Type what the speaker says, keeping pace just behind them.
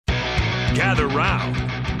Gather round.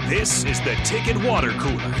 This is the Ticket Water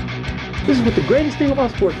Cooler. This is what the greatest thing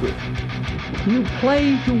about sports is. You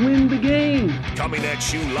play to win the game. Coming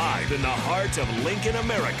at you live in the heart of Lincoln,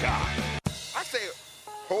 America. I say,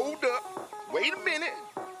 hold up, wait a minute,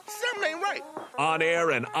 something ain't right. On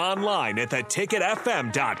air and online at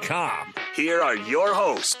theticketfm.com. Here are your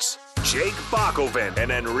hosts, Jake Bakoven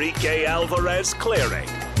and Enrique Alvarez Clearing.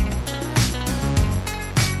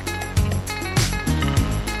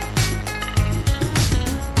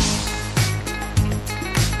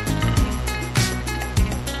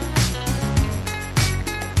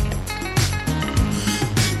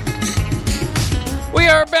 We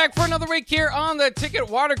are back for another week here on the Ticket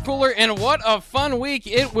Water Cooler, and what a fun week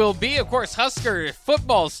it will be. Of course, Husker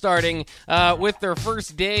football starting with their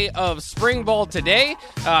first day of spring ball today.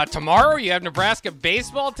 Tomorrow, you have Nebraska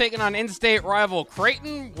baseball taking on in-state rival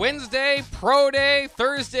Creighton. Wednesday, Pro Day.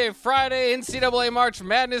 Thursday, Friday, NCAA March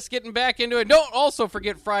Madness getting back into it. Don't also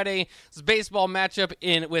forget Friday's baseball matchup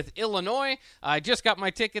with Illinois. I just got my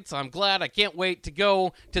tickets. I'm glad. I can't wait to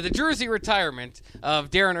go to the jersey retirement of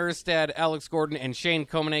Darren Erstad, Alex Gordon, and Shane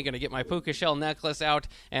Comine. Going to get my puka shell necklace out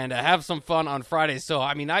and have some fun on Friday. So,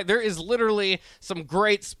 I mean, there is literally some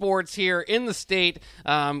great sports here in the state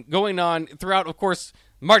going on throughout, of course,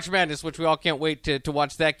 March Madness, which we all can't wait to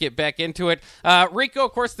watch that get back into it. Rico,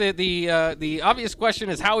 of course, the obvious question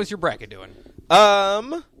is, how is your bracket doing?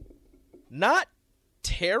 Not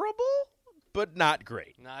terrible, but not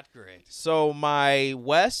great. Not great. So my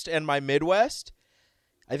West and my Midwest,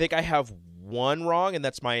 I think I have one wrong, and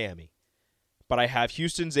that's Miami. But I have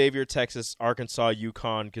Houston, Xavier, Texas, Arkansas,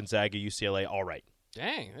 UConn, Gonzaga, UCLA, all right.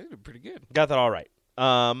 Dang, that did pretty good. Got that all right.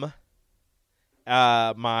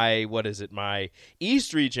 My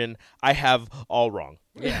East region, I have all wrong.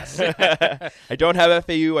 Yes. I don't have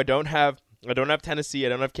FAU, I don't have Tennessee, I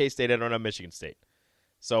don't have K-State, I don't have Michigan State.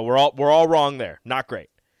 So we're all wrong there. Not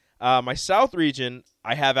great. My South region,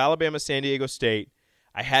 I have Alabama, San Diego State.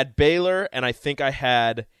 I had Baylor, and I think I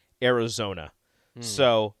had Arizona.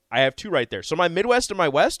 So I have two right there. So my Midwest and my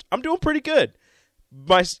West, I'm doing pretty good.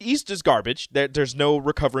 My East is garbage. There's no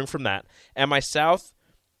recovering from that. And my South,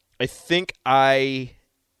 I think I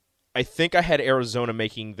had Arizona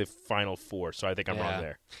making the Final Four, so I think I'm wrong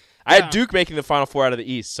there. I had Duke making the Final Four out of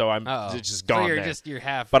the East, so I'm just gone there. You're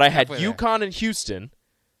half. But I had UConn and Houston,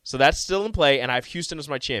 so that's still in play, and I have Houston as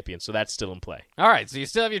my champion, so that's still in play. All right, so you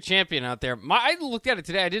still have your champion out there. I looked at it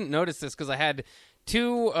today. I didn't notice this because I had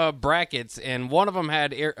two brackets, and one of them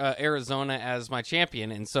had Arizona as my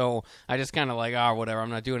champion, and so I just kind of whatever,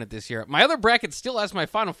 I'm not doing it this year. My other bracket still has my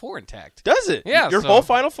Final Four intact. Does it? Yeah. Your whole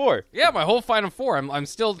Final Four? Yeah, my whole Final Four. I'm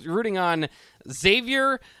still rooting on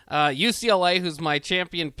Xavier, UCLA, who's my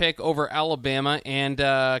champion pick over Alabama, and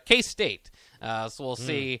K-State. So we'll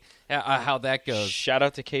see how that goes. Shout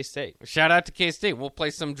out to K-State. Shout out to K-State. We'll play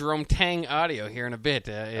some Jerome Tang audio here in a bit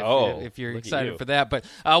if you're excited for that. But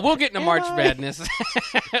we'll get into March Madness.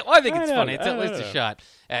 Well, I think it's funny. It's at least a shot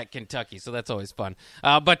at Kentucky, so that's always fun.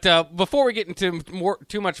 But before we get into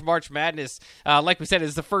too much March Madness, like we said,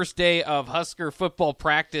 it's the first day of Husker football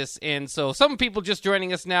practice, and so some people just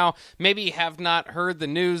joining us now maybe have not heard the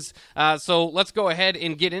news. So let's go ahead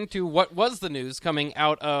and get into what was the news coming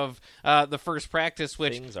out of the first practice.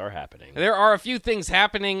 Which things are happening. There are a few things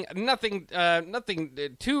happening. Nothing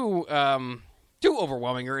too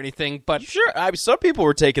overwhelming or anything, but sure. Some people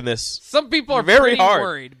were taking this. Some people are very pretty hard.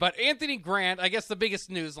 worried. But Anthony Grant, I guess the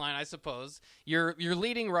biggest news line, I suppose, your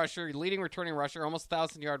leading returning rusher, almost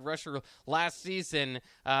 1,000-yard rusher last season,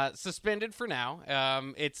 suspended for now.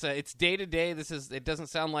 It's day to day. It doesn't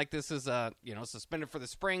sound like this is suspended for the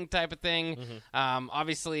spring type of thing. Mm-hmm.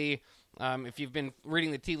 Obviously. If you've been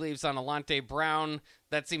reading the tea leaves on Alante Brown,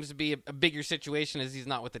 that seems to be a bigger situation as he's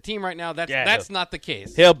not with the team right now. That's not the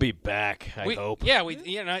case. He'll be back, I hope. Yeah,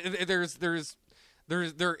 they're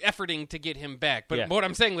efforting to get him back. But what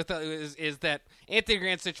I'm saying with is that Anthony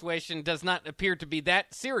Grant's situation does not appear to be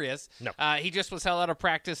that serious. No. He just was held out of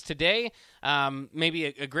practice today. Maybe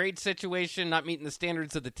a grade situation, not meeting the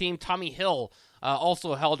standards of the team. Tommy Hill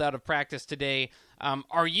also held out of practice today.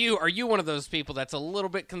 Are you one of those people that's a little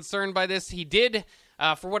bit concerned by this? He did,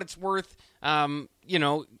 for what it's worth,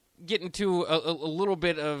 get into a little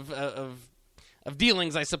bit of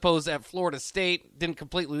dealings, I suppose, at Florida State. Didn't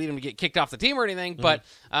completely lead him to get kicked off the team or anything, but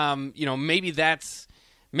maybe that's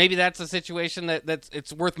a situation that's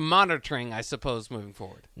it's worth monitoring, I suppose, moving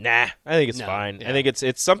forward. Nah, I think it's fine. Yeah. I think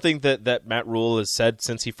it's something that Matt Rule has said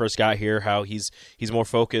since he first got here, how he's more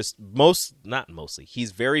focused.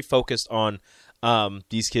 He's very focused on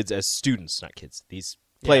these kids as students, not kids. These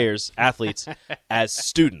players, athletes, as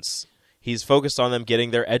students. He's focused on them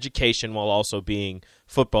getting their education while also being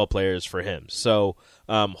football players for him. So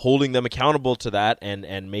holding them accountable to that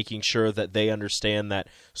and making sure that they understand that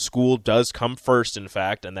school does come first, in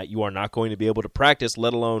fact, and that you are not going to be able to practice,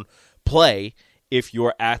 let alone play, if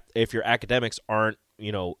your academics aren't,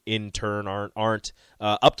 in turn aren't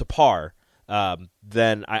up to par.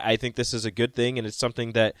 Then I think this is a good thing, and it's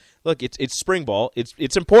something that, look, it's spring ball.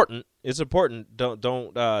 It's important. It's important.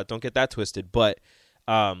 Don't get that twisted. But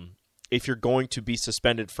if you're going to be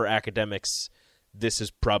suspended for academics, this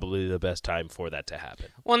is probably the best time for that to happen.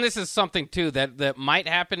 Well, and this is something, too, that might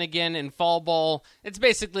happen again in fall ball. It's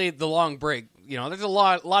basically the long break. There's a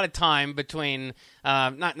lot of time between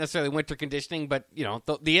not necessarily winter conditioning, but,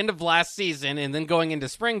 the end of last season and then going into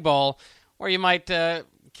spring ball where you might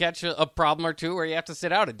catch a problem or two where you have to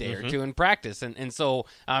sit out a day or two in practice. And so,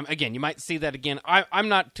 again, you might see that again. I'm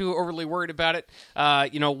not too overly worried about it,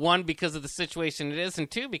 one, because of the situation it is, and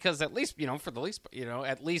two, because at least,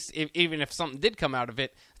 even if something did come out of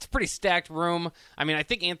it, it's a pretty stacked room. I mean, I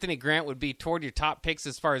think Anthony Grant would be toward your top picks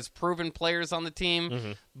as far as proven players on the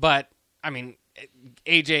team, but, I mean,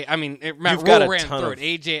 Matt Rule ran through it.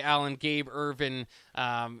 AJ Allen, Gabe Irvin,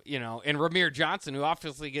 and Ramir Johnson, who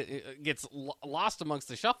obviously gets lost amongst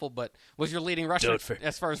the shuffle, but was your leading rusher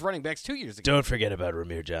as far as running backs 2 years ago. Don't forget about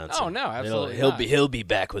Ramir Johnson. Oh no, absolutely. He'll be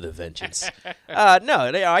back with a vengeance. I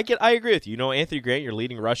agree with you. Anthony Grant, your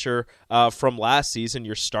leading rusher from last season,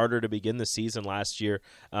 your starter to begin the season last year,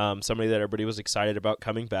 somebody that everybody was excited about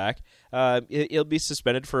coming back. He'll be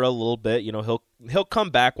suspended for a little bit. He'll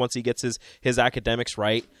come back once he gets his academics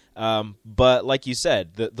right. But like you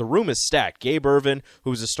said, the room is stacked. Gabe Irvin,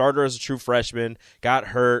 who was a starter as a true freshman, got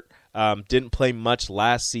hurt, didn't play much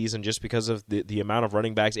last season just because of the amount of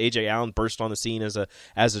running backs. AJ Allen burst on the scene as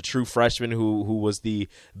a true freshman who was the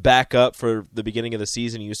backup for the beginning of the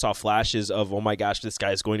season. You saw flashes of, oh my gosh, this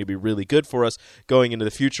guy is going to be really good for us going into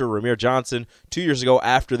the future. Ramir Johnson, 2 years ago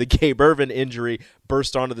after the Gabe Irvin injury,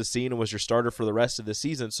 burst onto the scene and was your starter for the rest of the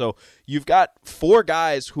season. So you've got four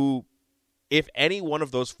guys who, if any one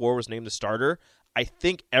of those four was named the starter, I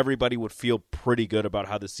think everybody would feel pretty good about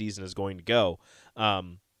how the season is going to go.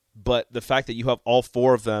 But the fact that you have all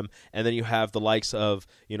four of them, and then you have the likes of,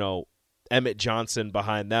 Emmett Johnson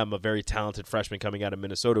behind them, a very talented freshman coming out of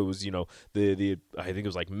Minnesota, who was, I think it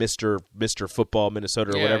was like Mr. Football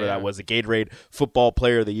Minnesota or whatever that was, the Gatorade Football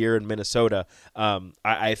Player of the Year in Minnesota.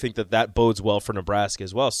 I think that bodes well for Nebraska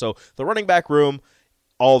as well. So the running back room,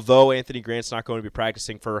 although Anthony Grant's not going to be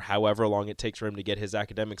practicing for however long it takes for him to get his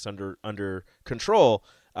academics under control,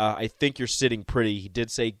 I think you're sitting pretty.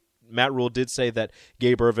 Matt Rule did say that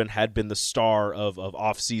Gabe Irvin had been the star of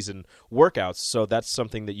off-season workouts, so that's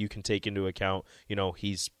something that you can take into account.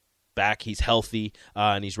 He's back, he's healthy,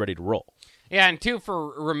 and he's ready to roll. Yeah, and two,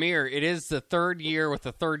 for Ramir, it is the third year with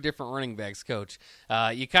the third different running backs coach.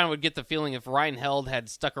 You kind of would get the feeling if Ryan Held had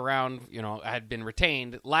stuck around, had been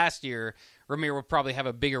retained last year, Ramir would probably have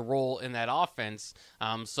a bigger role in that offense.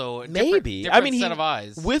 So maybe. Different set of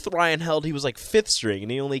eyes. With Ryan Held, he was like fifth string, and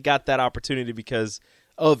he only got that opportunity because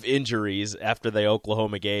of injuries after the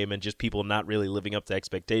Oklahoma game and just people not really living up to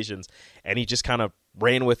expectations. And he just kind of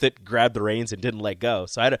ran with it, grabbed the reins, and didn't let go.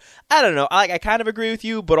 So I don't know. I kind of agree with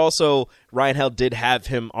you, but also Ryan Held did have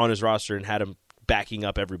him on his roster and had him backing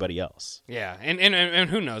up everybody else. Yeah, and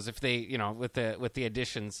who knows if they, with the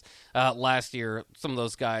additions last year, some of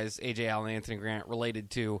those guys, AJ Allen and Anthony Grant,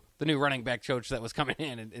 related to the new running back coach that was coming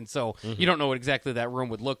in, and so you don't know what exactly that room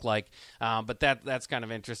would look like. But that's kind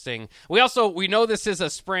of interesting. We know this is a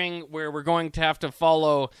spring where we're going to have to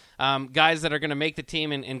follow guys that are going to make the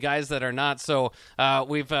team and guys that are not. So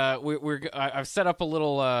I've set up a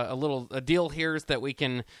little deal here so that we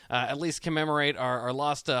can at least commemorate our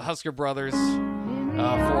lost Husker brothers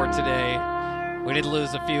for today. We did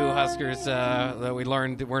lose a few Huskers that we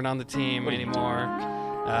learned weren't on the team anymore.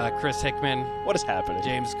 Chris Hickman. What is happening?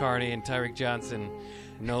 James Carney and Tyreek Johnson,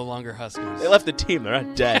 no longer Huskers. They left the team. They're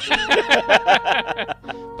not dead.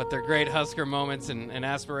 But they're great Husker moments and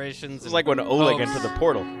aspirations. It's like when Oleg entered the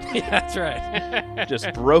portal. Yeah, that's right.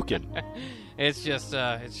 Just broken. It's just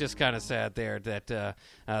kind of sad there that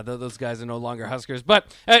those guys are no longer Huskers. But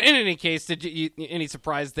in any case, any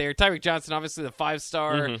surprise there? Tyreek Johnson, obviously the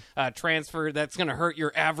 5-star transfer. That's going to hurt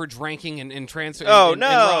your average ranking in transfer. Oh, in no.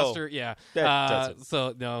 roster. Yeah.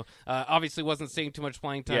 So, no. Obviously wasn't seeing too much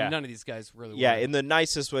playing time. Yeah. None of these guys really were. Yeah, in the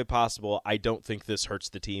nicest way possible, I don't think this hurts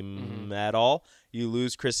the team at all. You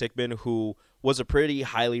lose Chris Hickman, who was a pretty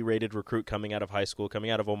highly rated recruit coming out of high school,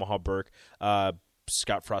 coming out of Omaha Burke.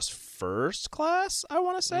 Scott Frost's first class, I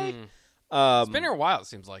want to say. It's been here a while, it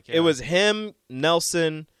seems like. Yeah. It was him,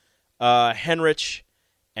 Nelson, Henrich,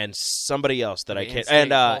 and somebody else that I can't.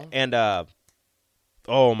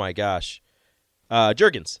 Oh my gosh,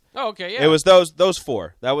 Juergens. Oh, okay, yeah. It was those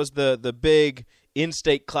four. That was the big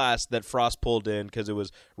in-state class that Frost pulled in because it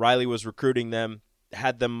was Riley was recruiting them,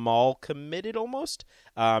 had them all committed almost,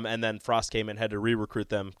 and then Frost came in, had to re-recruit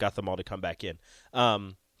them, got them all to come back in.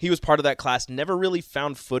 He was part of that class, never really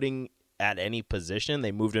found footing at any position.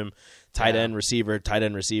 They moved him tight end, receiver,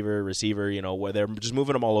 where they're just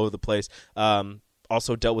moving him all over the place.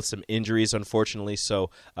 Also dealt with some injuries, unfortunately, so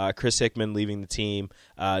Chris Hickman leaving the team.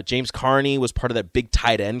 James Carney was part of that big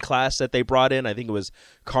tight end class that they brought in. I think it was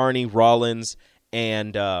Carney, Rollins,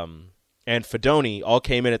 and Fedoni all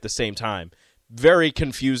came in at the same time. Very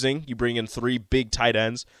confusing. You bring in three big tight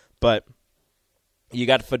ends, but you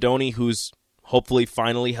got Fedoni, who's hopefully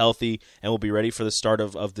finally healthy and will be ready for the start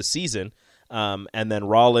of the season. And then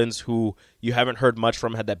Rollins, who you haven't heard much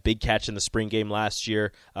from, had that big catch in the spring game last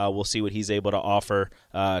year. We'll see what he's able to offer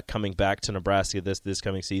coming back to Nebraska this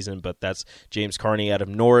coming season. But that's James Carney out of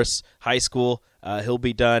Norris High School. He'll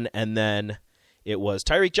be done. And then it was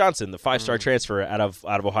Tyreek Johnson, the five-star transfer out of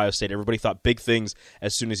Ohio State. Everybody thought big things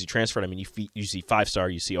as soon as he transferred. I mean, you see five-star,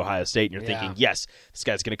 you see Ohio State, and you're thinking, yes, this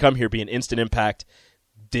guy's going to come here, be an instant impact.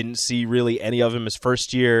 Didn't see really any of him his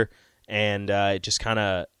first year, and it just kind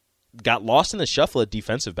of got lost in the shuffle at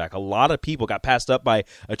defensive back. A lot of people got passed up by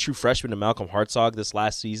a true freshman, Malcolm Hartzog, this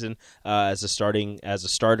last season as a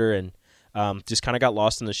starter, and just kind of got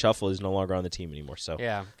lost in the shuffle. He's no longer on the team anymore. So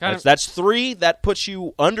that's three. That puts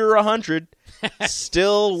you under 100.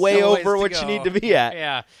 Still way over what you need to be at.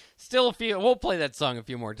 Yeah. Still a few. We'll play that song a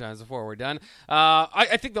few more times before we're done.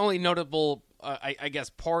 I think the only notable, I guess,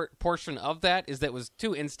 portion of that is that it was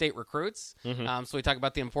two in-state recruits. So we talk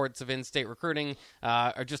about the importance of in-state recruiting.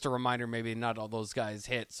 Or just a reminder, maybe not all those guys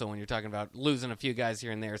hit. So when you're talking about losing a few guys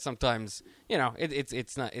here and there, sometimes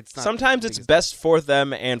it's not. Sometimes it's best for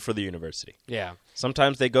them and for the university. Yeah.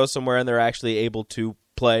 Sometimes they go somewhere and they're actually able to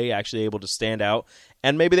play, actually able to stand out,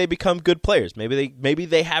 and maybe they become good players. Maybe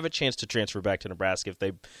they have a chance to transfer back to Nebraska if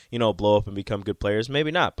they, blow up and become good players.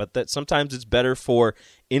 Maybe not, but that sometimes it's better for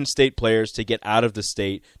in-state players to get out of the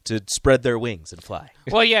state to spread their wings and fly.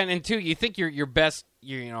 Well, yeah, and two, you think your best,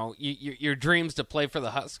 your dreams to play for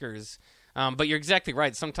the Huskers. But you're exactly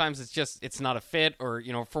right. Sometimes it's not a fit, or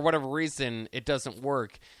for whatever reason it doesn't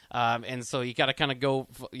work, and so you got to kind of go,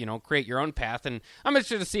 create your own path. And I'm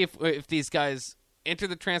interested to see if these guys enter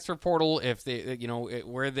the transfer portal, if they,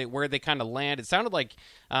 where they kind of land. It sounded like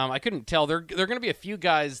I couldn't tell. There are going to be a few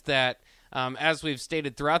guys that, as we've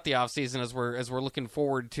stated throughout the offseason, as we're looking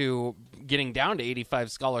forward to getting down to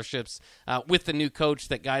 85 scholarships with the new coach,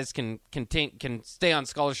 that guys can stay on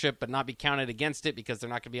scholarship but not be counted against it because they're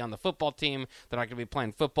not going to be on the football team. They're not going to be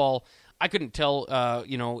playing football. I couldn't tell,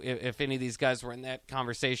 if any of these guys were in that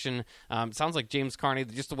conversation. It sounds like James Carney,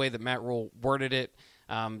 just the way that Matt Rule worded it,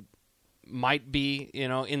 might be,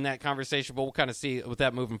 in that conversation, but we'll kind of see with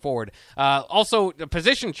that moving forward. Also, the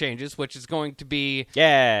position changes, which is going to be,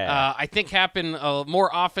 I think, happen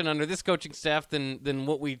more often under this coaching staff than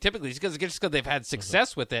what we typically, just because they've had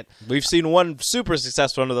success with it. We've seen one super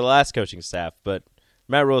successful under the last coaching staff, but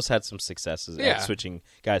Matt Rose had some successes at switching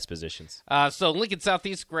guys' positions. So Lincoln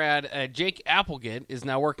Southeast grad Jake Applegate is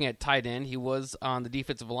now working at tight end. He was on the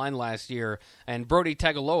defensive line last year, and Brody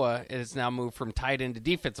Tagaloa has now moved from tight end to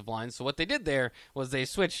defensive line. So what they did there was they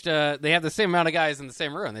switched. They have the same amount of guys in the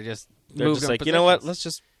same room. They're just like, positions. You know what? Let's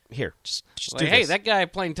just do hey, that guy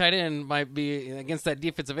playing tight end might be against that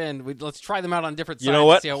defensive end. Let's try them out on different sides. You know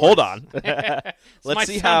what? Hold on. Let's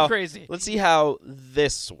see how crazy. Let's see how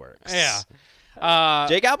this works. Yeah.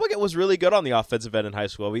 Jake Applegate was really good on the offensive end in high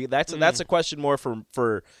school. That's a question more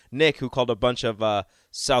for Nick, who called a bunch of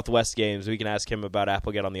Southwest games. We can ask him about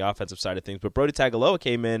Applegate on the offensive side of things. But Brody Tagaloa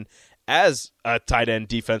came in as a tight end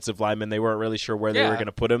defensive lineman. They weren't really sure where they were going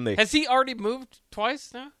to put him. Has he already moved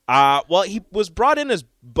twice now? Well, he was brought in as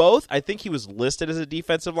both. I think he was listed as a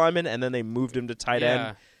defensive lineman, and then they moved him to tight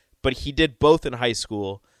end. But he did both in high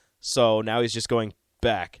school, so now he's just going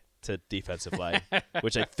back to defensive line,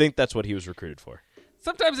 which I think that's what he was recruited for.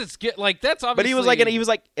 Sometimes it's that's obviously. But he was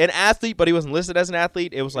like an athlete, but he wasn't listed as an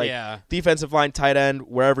athlete. It was like defensive line, tight end,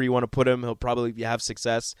 wherever you want to put him, he'll probably have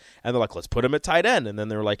success. And they're like, let's put him at tight end. And then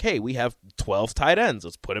they're like, hey, we have 12 tight ends.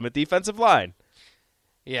 Let's put him at defensive line.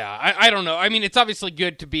 Yeah, I don't know. I mean, it's obviously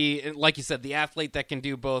good to be, like you said, the athlete that can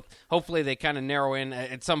do both. Hopefully they kind of narrow in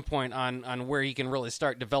at some point on where he can really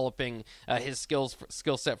start developing his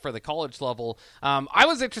skill set for the college level. I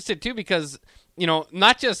was interested, too, because,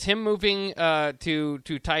 not just him moving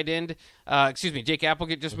to tight end. Jake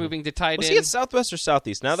Applegate just moving to tight end. Was he at Southwest or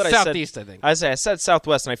Southeast? Now that Southeast, I think. I said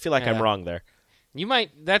Southwest, and I feel like I'm wrong there. You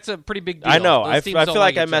might. That's a pretty big deal. I know. Those I teams feel don't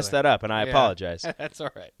like I each messed other. that up, and I apologize. That's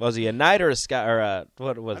all right. Was he a knight or a sky or a,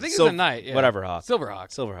 what was? I think it was a knight. Yeah. Whatever hawk. Silverhawk.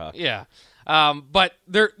 Silverhawk. Yeah. But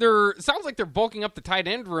they're sounds like they're bulking up the tight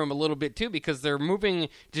end room a little bit too, because they're moving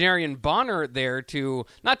Janarian Bonner there to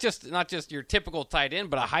not just your typical tight end,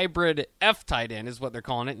 but a hybrid F tight end is what they're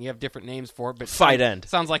calling it, and you have different names for it. But Fight end.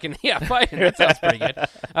 Sounds like fight end. That sounds pretty good.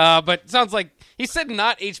 But sounds like he said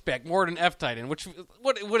not H-back, more than F tight end. Which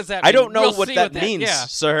what does that mean? I don't know We'll what see that means, yeah.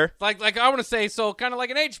 sir. Like I want to say so, kind of like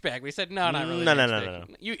an H-back. We said no, not really. No.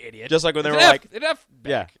 You idiot. Just like when they It's were an like, an F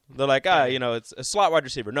yeah, they're like, it's a slot wide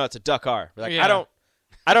receiver. No, it's a duck R. Like, Yeah.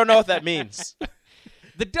 I don't know what that means.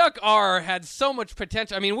 The Duck R had so much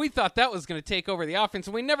potential. I mean, we thought that was going to take over the offense,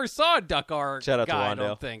 and we never saw a Duck R Shout out to guy, I Wandale.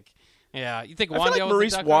 don't think. Yeah, you think I Wandale feel like was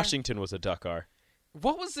Maurice a Duck Washington was a duck R. R?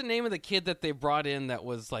 What was the name of the kid that they brought in that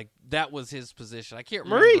was like that was his position? I can't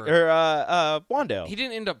remember. Wandale. He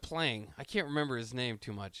didn't end up playing. I can't remember his name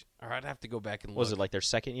too much. All right, I'd have to go back and look. Was it like their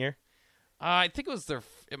second year? I think it was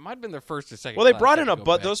it might have been their first or second. Well, they class. brought I'd in have to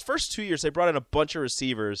go back. those first 2 years, they brought in a bunch of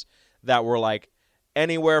receivers that were like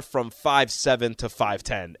anywhere from 5'7" to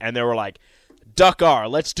 5'10", and they were like, duck R,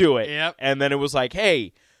 let's do it. Yep. And then it was like,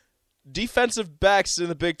 hey, defensive backs in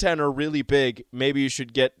the Big Ten are really big. Maybe you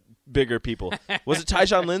should get bigger people. Was it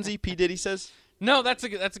Tyjon Lindsey? P. Diddy says. No, that's a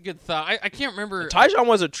good thought. I can't remember. Tyjon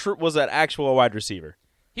was an actual wide receiver.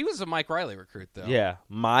 He was a Mike Riley recruit though. Yeah,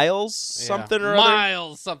 Miles something or other.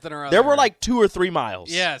 Miles something or other. There were like 2 or 3 Miles.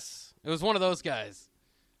 Yes, it was one of those guys.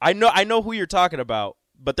 I know who you're talking about,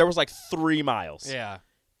 but there was like 3 Miles. Yeah.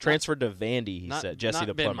 Transferred to Vandy, he said. Jesse not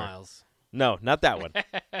the Ben plumber. Miles. No, not that one.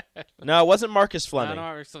 No, it wasn't Marcus Fleming.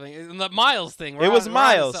 No, or something. The Miles thing. It was we're on to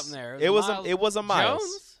Miles. something there. It was a Miles.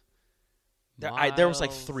 Jones? There was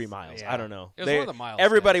like 3 Miles. Yeah. I don't know. It was one of the Miles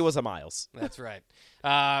Everybody guys. was a Miles. That's right.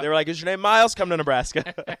 They were like, "Is your name Miles? Come to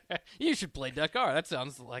Nebraska." You should play Duck R. That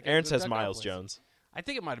sounds like Aaron a says Duck R Miles place. Jones. I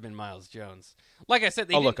think it might have been Miles Jones. Like I said,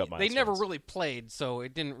 I'll look up they Miles never Jones. really played, so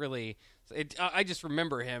it didn't really. I just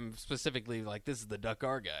remember him specifically like this is the Duck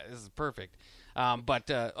R guy. This is perfect. But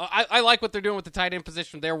I like what they're doing with the tight end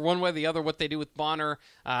position. They're one way or the other. What they do with Bonner,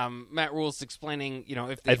 Matt Rule's explaining.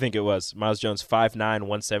 If they, I think it was Miles Jones, 5'9",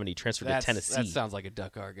 170, transferred to that Tennessee. sounds like a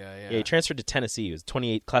Duck R guy. Yeah, he transferred to Tennessee. He was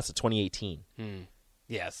class of 2018.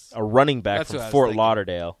 Yes. A running back That's from what I was Fort thinking.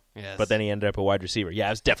 Lauderdale. Yes. But then he ended up a wide receiver. Yeah, it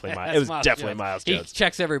was definitely Miles. That's It was Miles definitely Jones. Miles He Jones.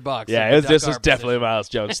 checks every box. Yeah, of the this Duck was R definitely position. Miles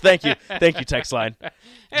Jones. Thank you, text line.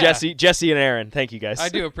 Yeah. Jesse and Aaron. Thank you guys. I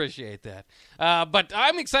do appreciate that. But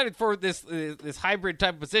I'm excited for this hybrid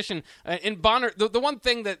type of position. In Bonner, the one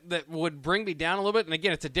thing that would bring me down a little bit, and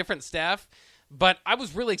again, it's a different staff, but I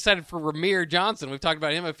was really excited for Ramir Johnson. We've talked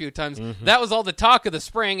about him a few times. Mm-hmm. That was all the talk of the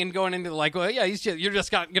spring and going into like, well, yeah, you're just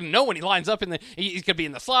going to know when he lines up he's going to be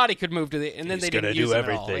in the slot. He could move to the, and then He's they didn't gonna use do him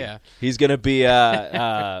everything. at all. Yeah. He's gonna be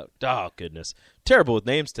oh goodness, terrible with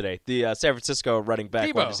names today. The San Francisco running back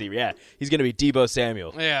Debo. wide receiver. Yeah, he's gonna be Debo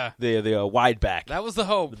Samuel. Yeah. The wide back. That was the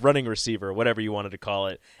hope. Running receiver, whatever you wanted to call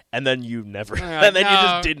it, and then you never, Yeah, and then no.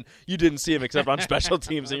 you just didn't see him except on special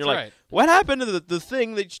teams, and you're That's like, right. what happened to the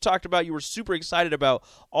thing that you talked about? You were super excited about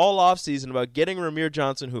all offseason about getting Ramir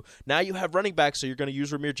Johnson, who now you have running back, so you're going to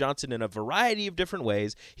use Ramir Johnson in a variety of different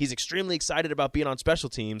ways. He's extremely excited about being on special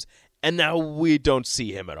teams, and now we don't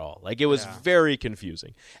see him at all. Like it was very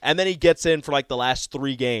confusing, and then he gets in for like the last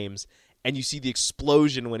 3 games. And you see the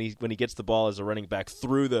explosion when he gets the ball as a running back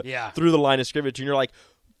through the line of scrimmage, and you're like,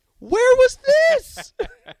 "Where was this?"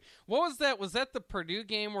 What was that? Was that the Purdue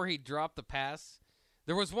game where he dropped the pass?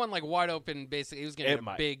 There was one like wide open. Basically, he was going to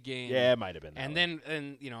get a big game. Yeah, it might have been. And then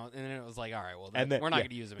it was like, all right, well, and then, we're not going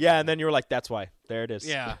to use him. Yeah, anymore. and then you were like, "That's why." There it is.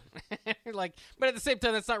 Yeah, like, but at the same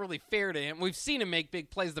time, that's not really fair to him. We've seen him make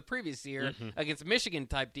big plays the previous year against Michigan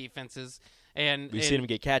type defenses, and We've seen him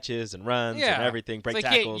get catches and runs and everything, break so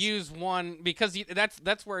tackles. You can't use one because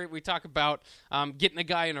that's where we talk about getting a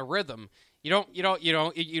guy in a rhythm. You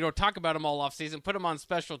don't talk about him all off season. Put him on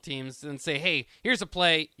special teams and say, hey, here's a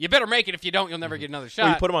play. You better make it. If you don't, you'll never get another shot.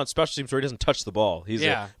 Well, you put him on special teams where he doesn't touch the ball.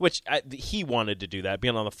 Which he wanted to do that,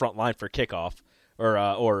 being on the front line for kickoff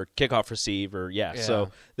or kickoff receive So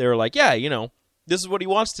they were like, this is what he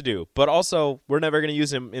wants to do, but also we're never going to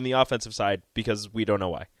use him in the offensive side because we don't know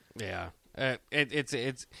why. Yeah.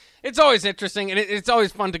 It's always interesting, and it's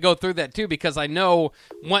always fun to go through that too, because I know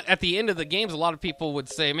at the end of the games, a lot of people would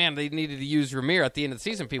say, "Man, they needed to use Ramir." At the end of the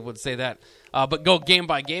season, people would say that, but go game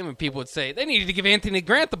by game, and people would say they needed to give Anthony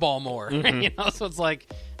Grant the ball more. So it's like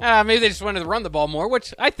maybe they just wanted to run the ball more,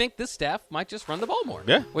 which I think this staff might just run the ball more.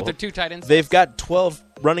 Yeah, with their 2 tight ends. They've got 12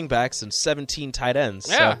 running backs and 17 tight ends.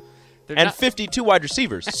 Yeah. So. and 52 wide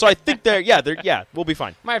receivers. So I think we'll be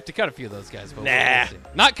fine. Might have to cut a few of those guys. But Nah. we'll see.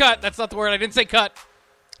 Not cut. That's not the word. I didn't say cut.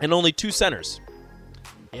 And only 2 centers.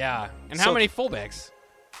 Yeah. And how many fullbacks?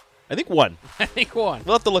 I think 1. I think 1.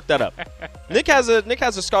 We'll have to look that up. Nick has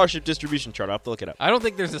a scholarship distribution chart. I'll have to look it up. I don't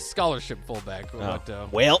think there's a scholarship fullback.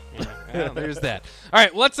 But, Well. there's that. All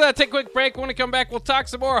right, let's take a quick break. When we come back, we'll talk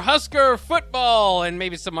some more Husker football and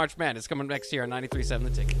maybe some March Madness coming next year on 93.7 The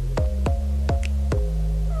Ticket.